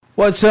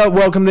What's up?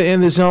 Welcome to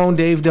In the Zone.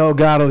 Dave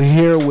Delgado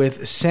here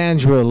with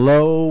Sandra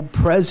Lowe,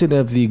 president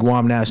of the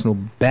Guam National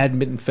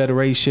Badminton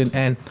Federation.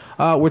 And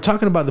we're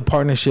talking about the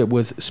partnership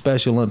with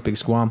Special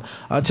Olympics Guam.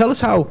 Tell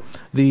us how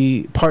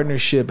the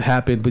partnership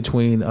happened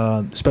between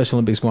Special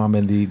Olympics Guam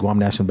and the Guam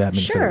National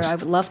Badminton Federation. Sure, I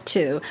would love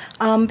to.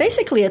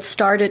 Basically, it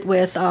started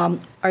with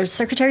our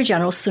Secretary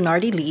General,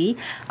 Sunardi Lee.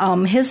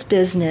 His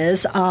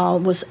business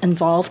was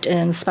involved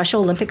in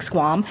Special Olympics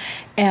Guam.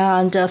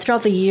 And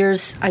throughout the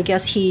years, I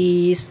guess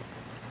he's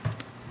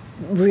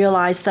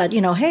realized that,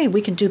 hey,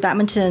 we can do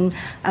badminton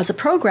as a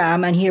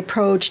program, and he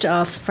approached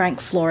Frank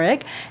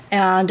Floric,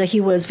 and he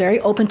was very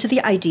open to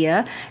the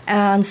idea.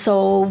 And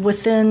so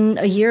within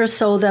a year or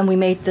so, then we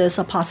made this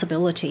a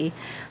possibility.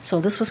 So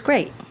this was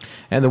great.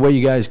 And the way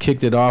you guys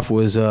kicked it off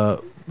was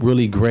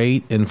really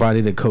great.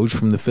 Invited a coach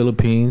from the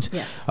Philippines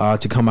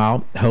to come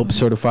out, help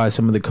certify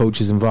some of the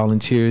coaches and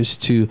volunteers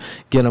to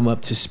get them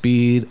up to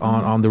speed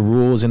on the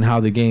rules and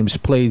how the game's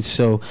played.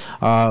 So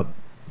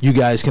you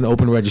guys can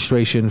open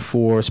registration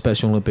for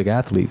Special Olympic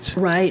athletes.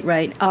 Right.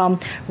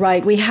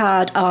 We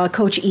had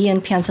Coach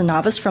Ian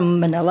Pianzanavas from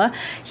Manila.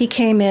 He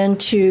came in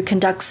to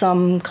conduct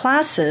some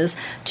classes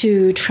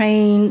to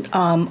train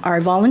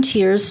our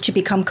volunteers to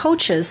become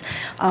coaches,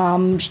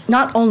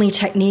 not only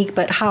technique,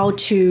 but how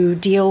to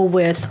deal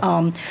with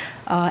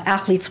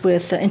athletes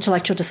with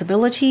intellectual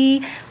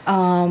disability,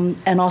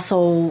 and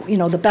also,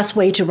 the best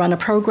way to run a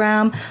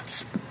program,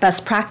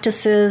 best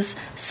practices.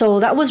 So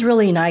that was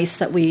really nice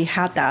that we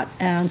had that.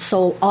 And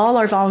so all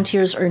our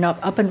volunteers are now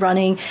up and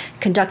running,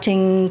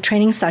 conducting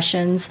training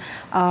sessions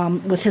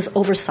with his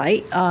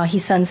oversight. He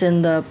sends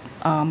in the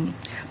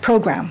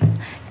program,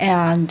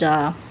 and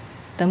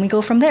then we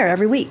go from there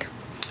every week.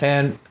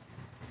 And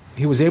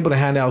he was able to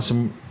hand out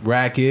some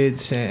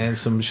rackets and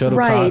some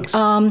shuttlecocks.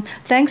 Right.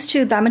 Thanks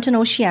to Badminton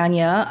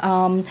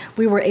Oceania,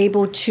 we were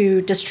able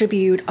to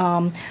distribute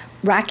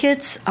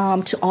rackets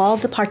to all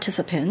the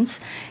participants.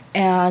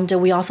 And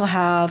we also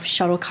have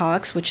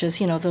shuttlecocks, which is,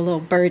 the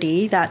little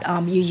birdie that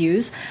you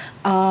use.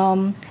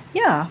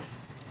 Yeah.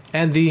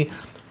 And the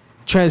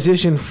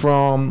transition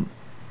from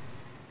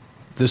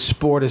the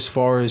sport, as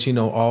far as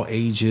all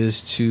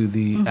ages, to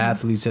the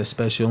athletes at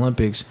Special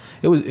Olympics,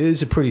 it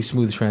is a pretty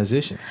smooth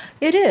transition.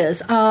 It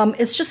is.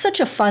 It's just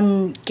such a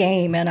fun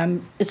game,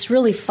 and it's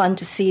really fun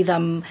to see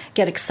them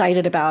get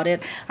excited about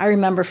it. I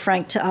remember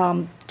Frank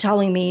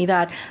telling me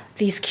that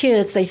these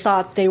kids, they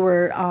thought they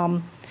were,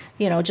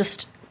 they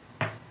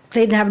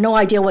didn't have no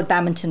idea what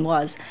badminton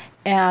was.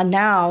 And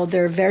now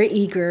they're very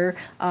eager.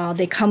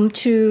 They come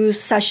to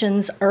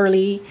sessions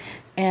early.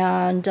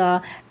 And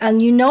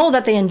you know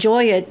that they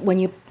enjoy it when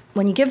you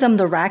give them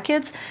the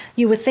rackets.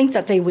 You would think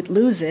that they would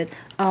lose it,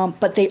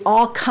 but they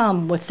all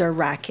come with their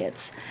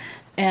rackets.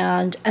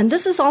 And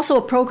this is also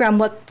a program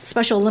what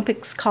Special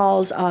Olympics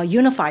calls a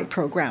unified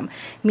program,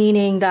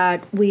 meaning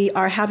that we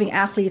are having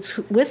athletes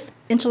with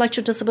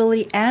intellectual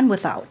disability and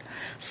without.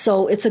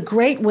 So it's a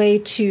great way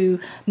to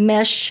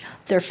mesh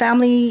their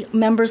family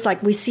members,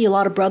 like we see a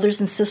lot of brothers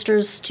and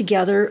sisters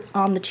together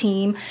on the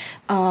team.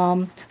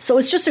 So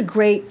it's just a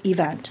great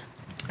event.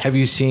 Have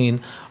you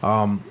seen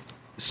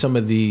some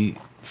of the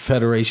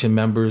Federation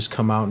members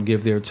come out and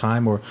give their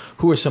time, or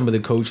who are some of the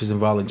coaches and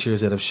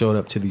volunteers that have showed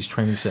up to these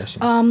training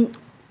sessions?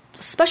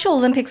 Special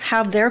Olympics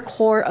have their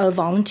core of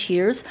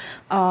volunteers.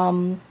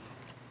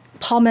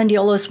 Paul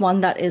Mendiola is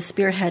one that is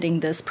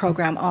spearheading this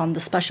program on the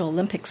Special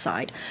Olympics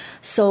side.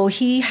 So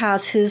he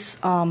has his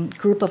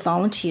group of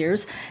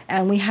volunteers,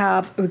 and we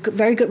have a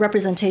very good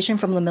representation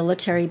from the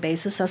military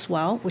bases as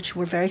well, which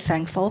we're very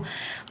thankful.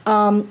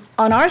 On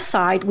our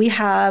side, we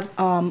have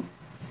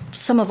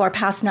some of our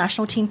past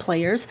national team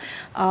players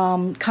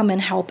come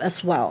and help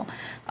as well.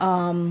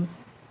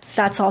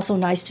 That's also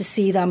nice to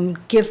see them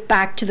give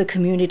back to the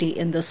community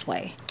in this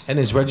way. And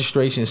is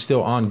registration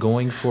still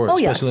ongoing for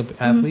Special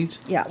Olympic athletes?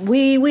 Yeah,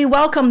 we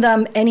welcome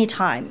them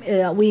anytime.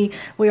 We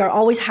are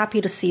always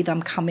happy to see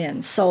them come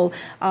in. So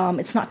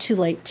it's not too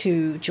late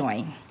to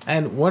join.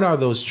 And when are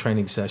those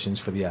training sessions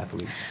for the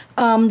athletes?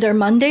 They're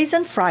Mondays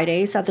and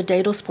Fridays at the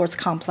Delgado Sports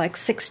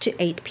Complex, 6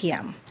 to 8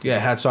 p.m. Yeah,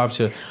 hats off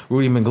to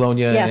Rudy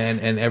Manglonia Yes.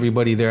 and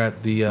everybody there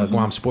at the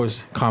Guam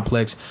Sports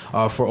Complex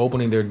for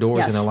opening their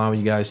doors and allowing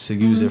you guys to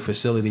use their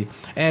facility.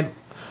 And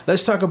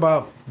let's talk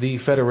about the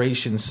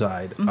Federation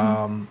side.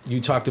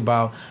 You talked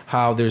about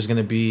how there's going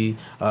to be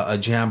a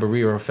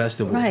jamboree or a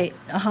festival. Right,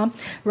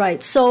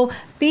 right. So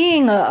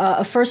being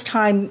a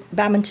first-time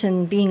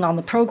badminton being on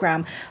the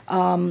program,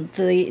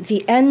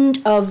 the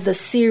end of the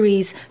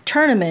series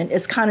tournament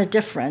is kind of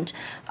different.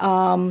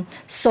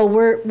 So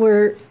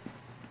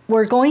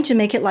we're going to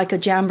make it like a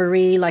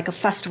jamboree, like a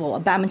festival, a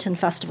badminton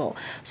festival,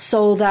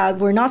 so that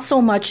we're not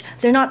so much,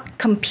 they're not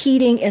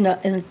competing in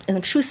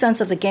a true sense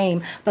of the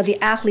game, but the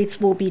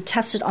athletes will be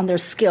tested on their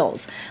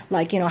skills,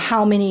 like,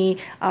 how many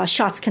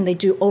shots can they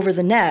do over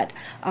the net?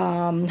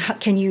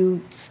 Can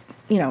you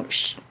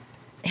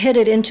hit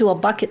it into a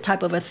bucket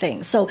type of a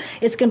thing. So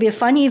it's going to be a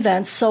fun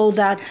event so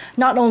that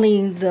not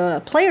only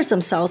the players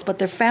themselves, but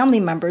their family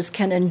members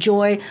can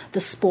enjoy the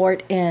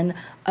sport in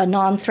a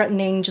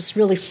non-threatening, just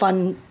really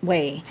fun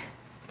way.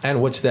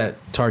 And what's that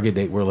target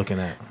date we're looking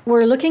at?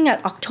 We're looking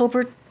at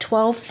October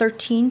 12,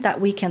 13,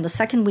 that weekend, the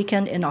second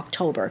weekend in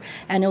October,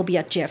 and it'll be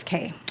at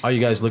JFK. Are you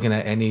guys looking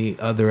at any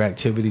other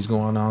activities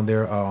going on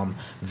there?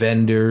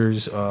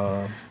 Vendors?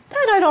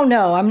 That I don't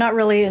know. I'm not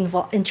really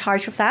in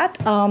charge of that.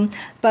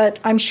 But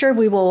I'm sure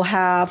we will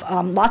have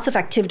lots of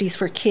activities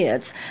for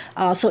kids.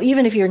 So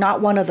even if you're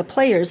not one of the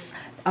players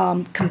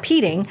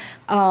competing,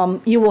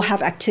 you will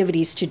have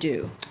activities to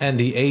do. And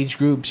the age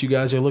groups you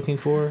guys are looking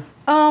for?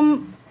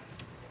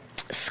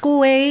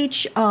 School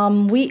age.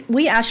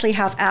 We actually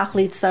have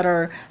athletes that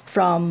are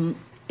from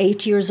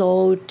 8 years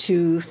old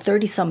to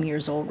 30-some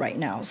years old right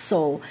now.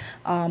 So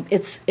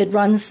it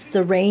runs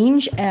the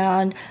range,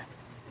 and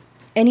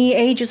any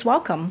age is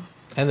welcome.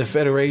 And the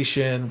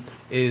Federation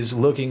is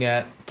looking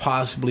at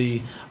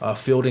possibly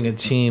fielding a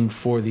team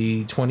for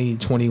the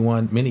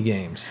 2021 mini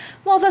games.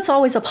 Well, that's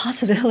always a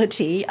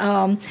possibility.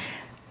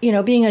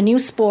 Being a new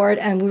sport,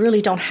 and we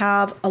really don't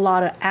have a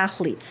lot of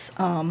athletes.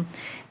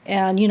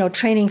 And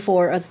training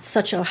for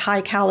such a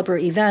high caliber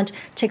event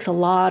takes a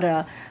lot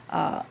of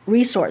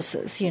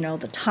resources,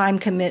 the time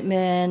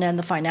commitment and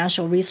the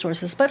financial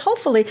resources. But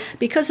hopefully,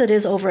 because it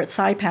is over at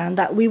Saipan,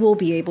 that we will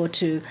be able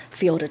to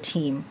field a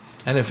team.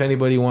 And if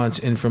anybody wants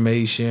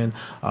information,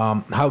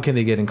 how can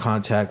they get in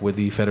contact with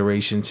the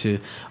Federation to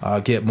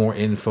get more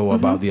info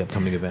about the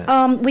upcoming event?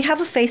 We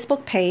have a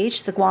Facebook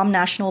page, the Guam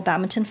National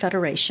Badminton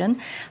Federation,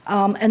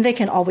 and they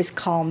can always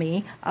call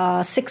me,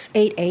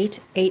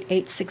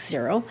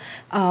 688-8860.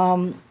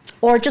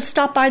 Or just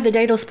stop by the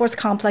Delgado Sports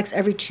Complex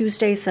every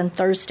Tuesdays and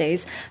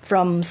Thursdays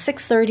from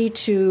 6:30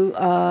 to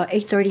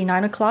 8:30,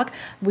 9 o'clock.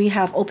 We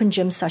have open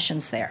gym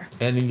sessions there.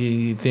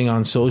 Anything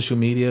on social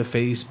media,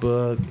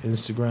 Facebook,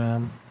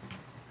 Instagram?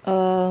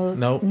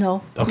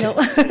 No. Okay. No.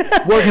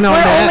 Working on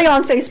We're that. only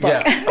on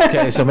Facebook. Yeah.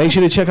 Okay. So make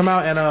sure to check them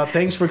out. And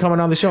thanks for coming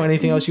on the show.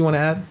 Anything else you want to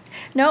add?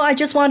 No, I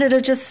just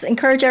wanted to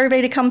encourage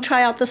everybody to come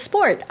try out the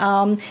sport.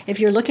 If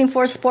you're looking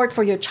for a sport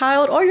for your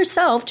child or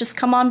yourself, just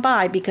come on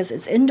by because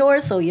it's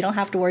indoors, so you don't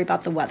have to worry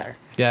about the weather.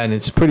 Yeah, and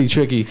it's pretty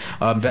tricky.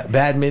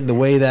 Badminton, the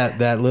way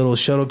that little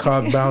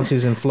shuttlecock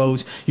bounces and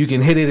floats, you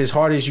can hit it as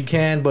hard as you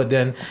can, but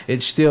then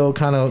it still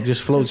kind of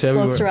just floats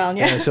everywhere. Floats around,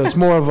 yeah. So it's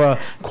more of a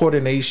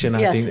coordination,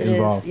 I think,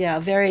 involved. Yes, it is. Yeah,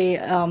 very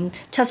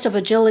test of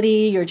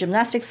agility, your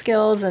gymnastic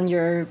skills, and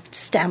your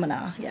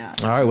stamina. Yeah.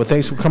 All right, well,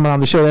 thanks for coming on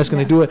the show. That's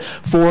going to do it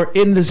for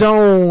In the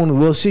Zone.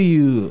 We'll see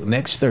you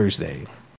next Thursday.